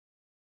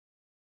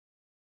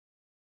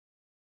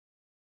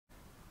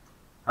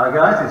Hi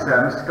guys, it's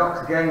Mr Cox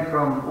again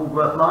from All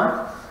Birth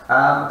Live.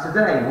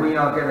 Today we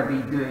are going to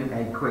be doing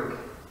a quick,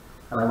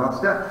 hello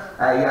monster,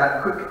 a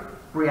quick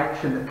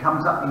reaction that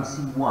comes up in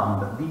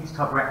C1, but these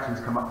type of reactions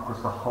come up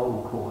across the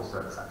whole course,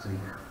 so it's actually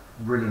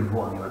really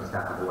important you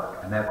understand how they work,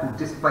 and they're called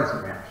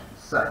displacement reactions.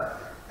 So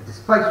a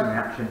displacement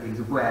reaction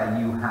is where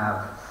you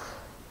have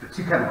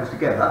two chemicals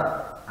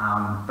together,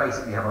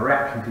 basically have a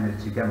reaction between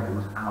the two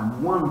chemicals,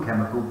 and one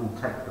chemical will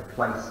take the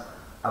place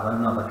of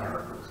another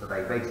chemical, so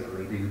they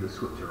basically do the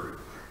switcheroo.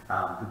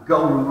 The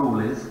golden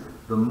rule is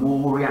the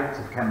more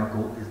reactive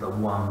chemical is the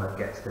one that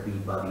gets to be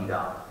buddied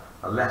up.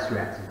 The less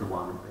reactive is the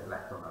one that's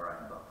left on their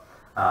own.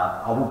 But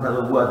I will put a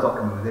little Word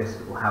document with this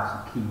that will have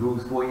some key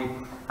rules for you,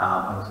 and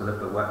also a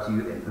little bit of work to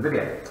you in the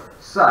video.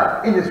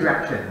 So in this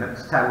reaction, let me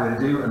just tell you what we're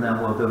going to do, and then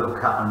we'll do a little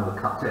cut and we'll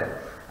cut to it.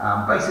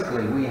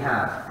 Basically, we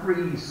have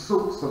three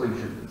salt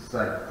solutions.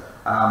 So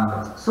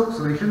salt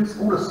solutions,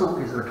 all the salt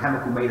is a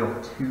chemical made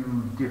of two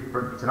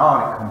different, it's an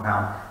ionic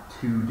compound,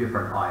 two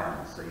different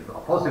ions. So you've got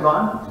a positive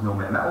ion, which is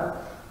normally a metal,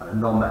 and a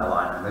non-metal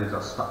ion, and those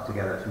are stuck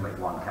together to make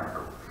one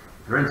chemical.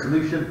 If they're in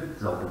solution,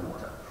 dissolved in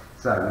water.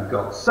 So we've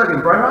got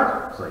sodium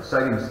bromide, so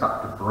sodium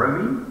stuck to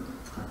bromine,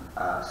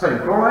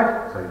 sodium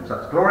chloride, sodium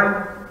stuck to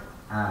chlorine,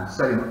 and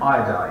sodium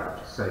iodide,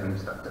 which is sodium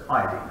stuck to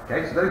iodine.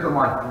 Okay, so those are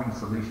my three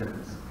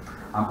solutions.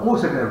 I'm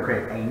also going to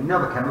create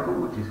another chemical,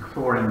 which is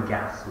chlorine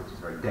gas, which is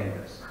very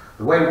dangerous.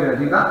 The way we're going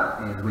to do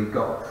that is we've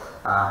got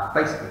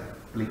basically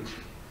bleach,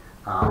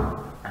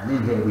 and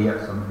in here we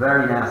have some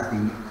very nasty,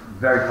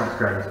 very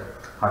concentrated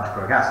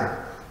hydrochloric acid.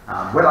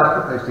 When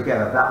I put those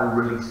together, that will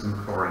release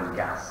some chlorine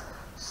gas.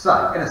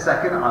 So in a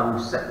second I will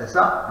set this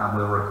up and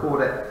we'll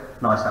record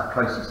it nice up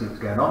close to see what's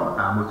going on,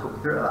 and we'll talk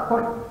you through it at that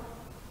point.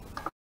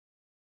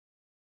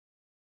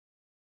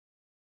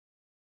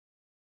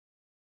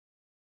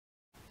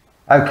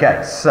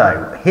 Okay,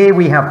 so here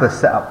we have the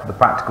setup for the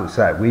practical.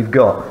 So we've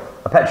got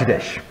a petri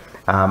dish.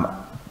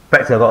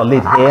 Effectively I've got a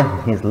lid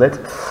here, here's the lid,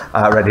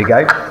 ready to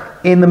go.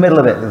 In the middle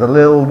of it there's a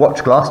little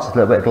watch glass, just a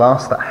little bit of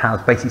glass that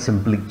has basically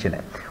some bleach in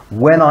it.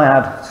 When I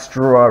add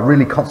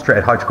really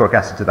concentrated hydrochloric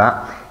acid to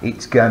that,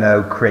 it's going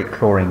to create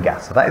chlorine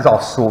gas. So that is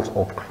our source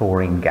of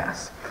chlorine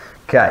gas.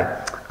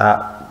 Okay,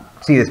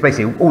 see this,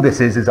 basically all this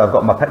is I've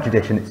got my petri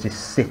dish and it's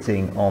just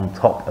sitting on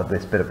top of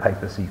this bit of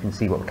paper so you can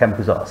see what the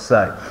chemicals are.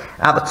 So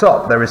at the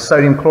top there is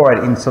sodium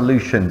chloride in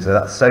solution, so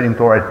that's sodium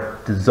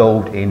chloride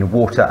dissolved in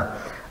water.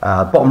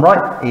 Bottom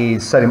right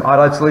is sodium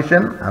iodide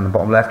solution, and the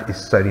bottom left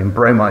is sodium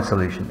bromide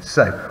solution.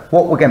 So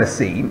what we're going to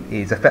see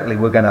is effectively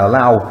we're going to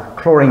allow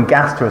chlorine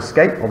gas to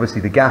escape.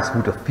 Obviously the gas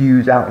will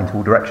diffuse out into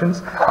all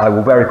directions. I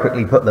will very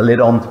quickly put the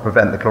lid on to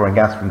prevent the chlorine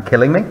gas from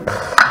killing me.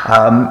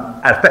 And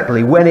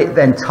effectively when it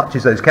then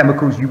touches those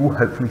chemicals, you will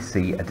hopefully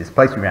see a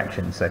displacement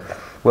reaction. So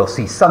we'll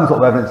see some sort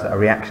of evidence that a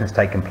reaction has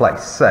taken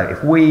place. So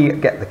if we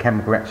get the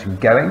chemical reaction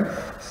going,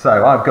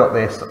 so I've got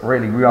this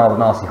really rather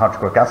nasty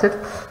hydrochloric acid,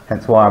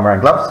 hence why I'm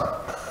wearing gloves.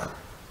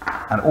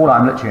 And all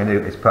I'm literally going to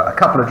do is put a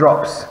couple of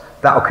drops,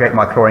 that will create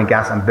my chlorine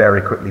gas, and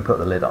very quickly put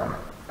the lid on.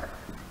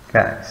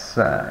 Okay,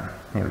 so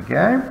here we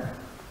go. A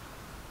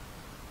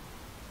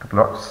couple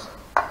of drops.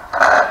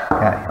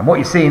 Okay, and what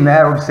you're seeing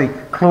there, obviously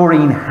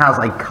chlorine has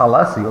a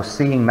colour, so you're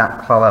seeing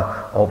that colour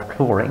of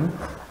chlorine.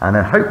 And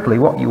then hopefully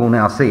what you will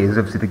now see is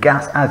obviously the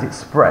gas as it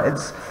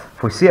spreads.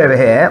 If we see over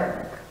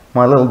here,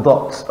 my little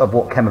dots of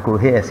what chemical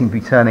here seem to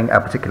be turning a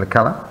particular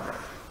colour.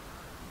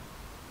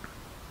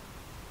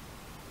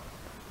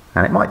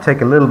 And it might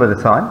take a little bit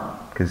of time,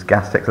 because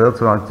gas takes a little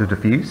time to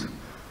diffuse.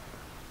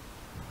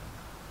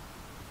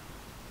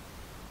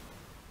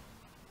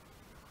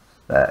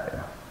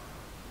 So,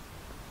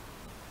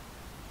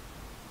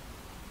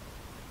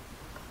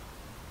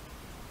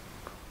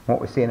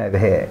 what we're seeing over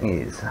here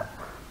is,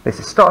 this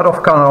has started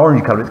off kind of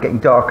orangey colour, it's getting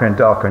darker and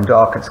darker and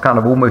darker, it's kind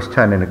of almost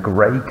turning a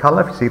grey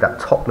colour. If you see that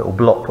top little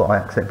block that I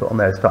accidentally put on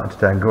there is starting to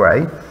turn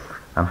grey.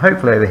 And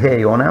hopefully over here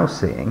you're now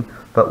seeing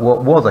that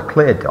what was a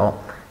clear dot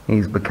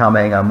is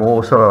becoming a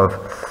more sort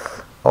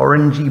of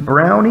orangey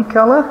browny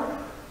colour,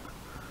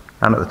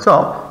 and at the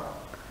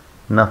top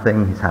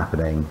nothing is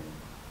happening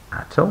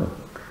at all.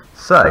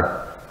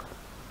 So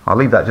I'll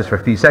leave that just for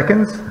a few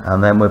seconds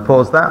and then we'll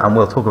pause that and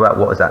we'll talk about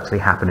what has actually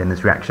happened in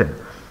this reaction.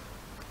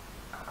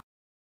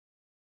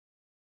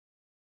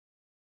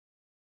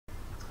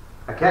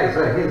 Okay,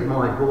 so here's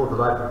my board that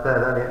I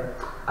prepared earlier.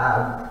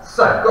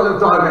 So I've got a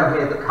little diagram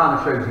here that kind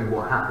of shows you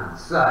what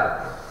happens.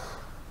 So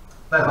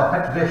there's our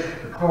petri dish.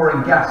 The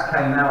chlorine gas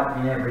came out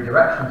in every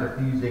direction,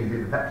 diffusing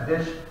through the petri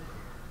dish.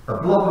 The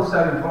blob of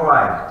sodium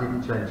chloride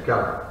didn't change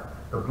colour.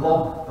 The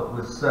blob that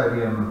was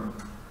sodium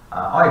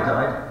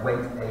iodide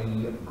went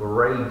a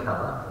grey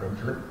colour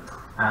eventually,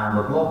 and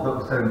the blob that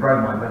was sodium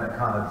bromide went a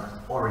kind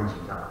of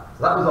orangey colour.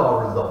 So that was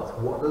our result.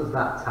 What does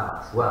that tell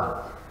us?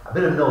 Well, a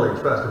bit of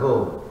knowledge first of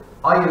all.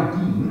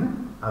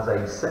 Iodine, as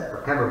a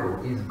separate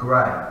chemical, is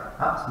grey.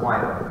 That's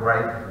why it was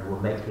grey, because we were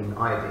making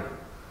iodine.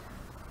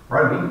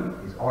 Bromine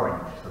is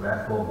orange, so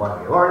therefore why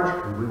are we orange?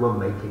 Because we were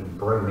making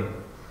bromine.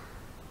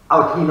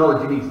 Our key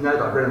knowledge you need to know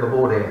that I've written on the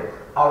board here.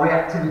 Our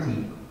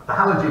reactivity, the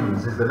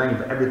halogens is the name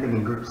for everything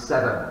in group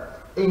 7.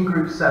 In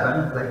group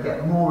 7, they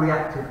get more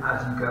reactive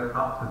as you go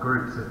up the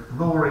group. So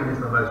fluorine is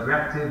the most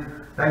reactive,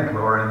 then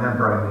chlorine, then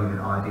bromine,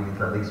 and iodine is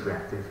the least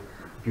reactive.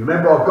 If you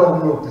remember our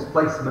golden rule of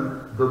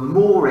displacement, the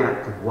more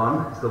reactive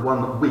one is the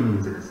one that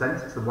wins in a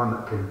sense. It's the one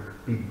that can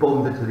be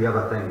bonded to the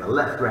other thing. The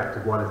less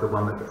reactive one is the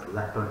one that gets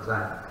left on its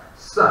own.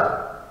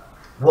 So,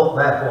 what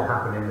therefore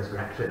happened in this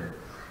reaction?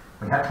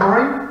 We had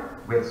chlorine,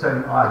 we had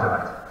sodium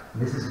iodide.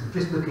 And this is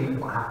just looking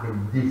at what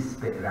happened in this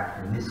bit of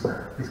reaction,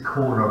 this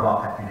corner of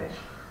our petri dish.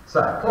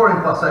 So,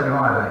 chlorine plus sodium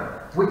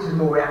iodide, which is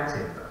more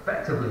reactive?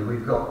 Effectively,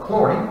 we've got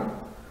chlorine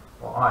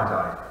or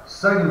iodide.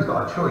 Sodium's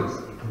got a choice.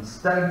 It can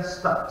stay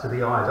stuck to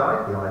the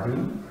iodide, the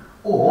iodine,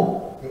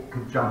 or it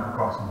could jump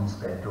across and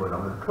instead join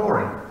on with the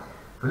chlorine.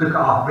 If we look at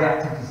our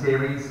reactivity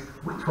series,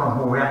 which one's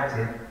more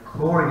reactive?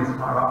 Chlorine is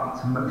higher up,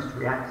 it's most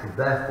reactive.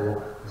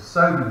 Therefore, the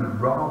sodium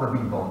would rather be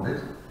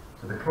bonded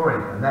to the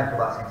chlorine, and therefore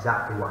that's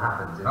exactly what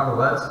happens. In other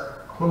words,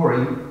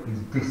 chlorine is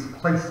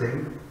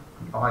displacing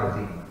the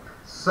iodine.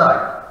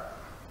 So,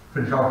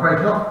 finish our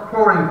equation off,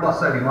 chlorine plus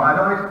sodium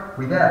iodide,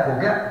 we therefore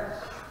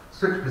get,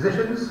 switch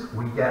positions,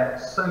 we get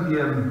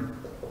sodium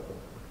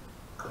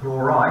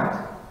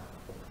chloride.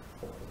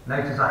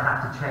 Notice I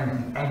have to change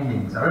the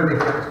ending. So over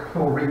here it's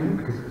chlorine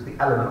because it was the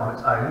element on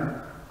its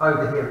own.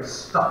 Over here it's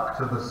stuck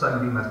to the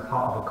sodium as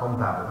part of a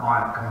compound, an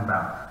ionic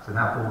compound. So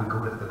therefore we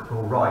call it the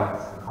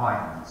chlorides and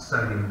ions,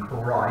 sodium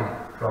chloride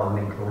rather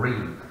than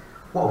chlorine.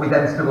 What have we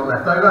then still got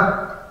left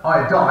over?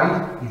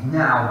 Iodide is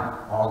now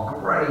our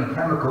grey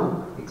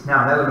chemical. It's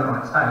now an element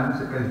on its own,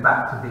 so it goes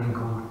back to being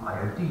called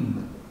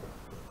iodine.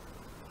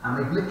 And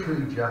they've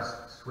literally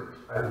just switched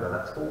over.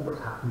 That's all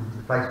that's happened in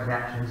displacement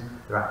reactions.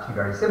 They're actually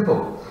very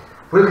simple.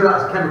 If we look at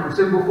that as a chemical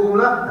symbol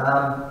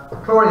formula,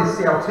 chlorine is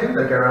Cl2,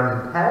 they go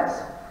around in pairs.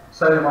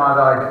 Sodium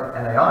iodide,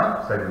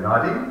 NaI, sodium and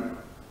iodine.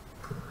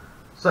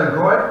 Sodium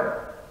chloride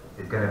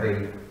is going to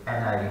be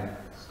Na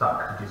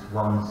stuck to just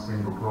one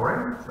single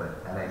chlorine, so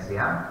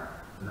NaCl.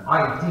 And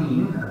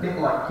iodine, a bit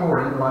like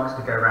chlorine, likes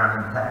to go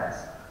around in pairs,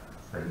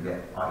 so you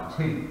get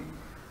I2.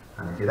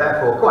 And if you're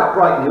therefore quite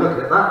bright and you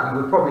look at that, you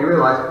would probably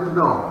realise, oh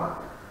no,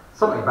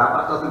 something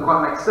about that doesn't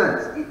quite make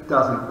sense. It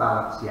doesn't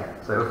balance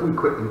yet. So if we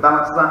quickly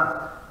balance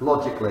that,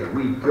 logically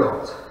we've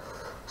got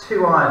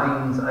 2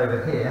 iodines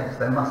over here, so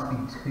there must be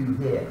 2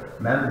 here.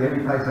 Remember, the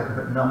only place I can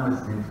put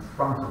numbers is in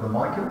front of the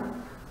molecule.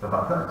 So if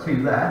I put a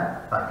 2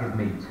 there, that gives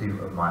me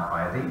 2 of my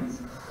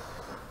iodines.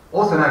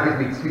 Also now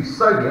gives me 2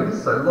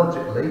 sodiums, so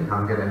logically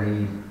I'm going to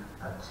need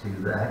a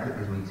 2 there,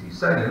 because it gives me 2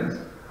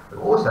 sodiums. It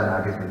also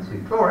now gives me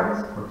 2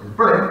 chlorines, which is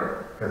brilliant,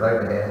 because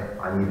over here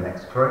I need an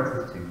extra chlorine, so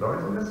there's 2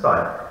 chlorines on this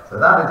side. So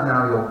that is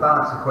now your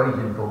balance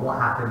equation for what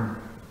happened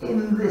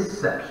in this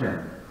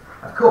section.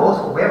 Of course,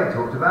 what we haven't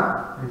talked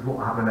about is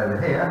what happened over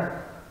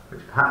here,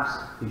 which perhaps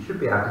you should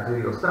be able to do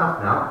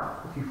yourself now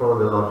if you follow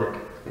the logic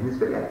in this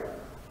video.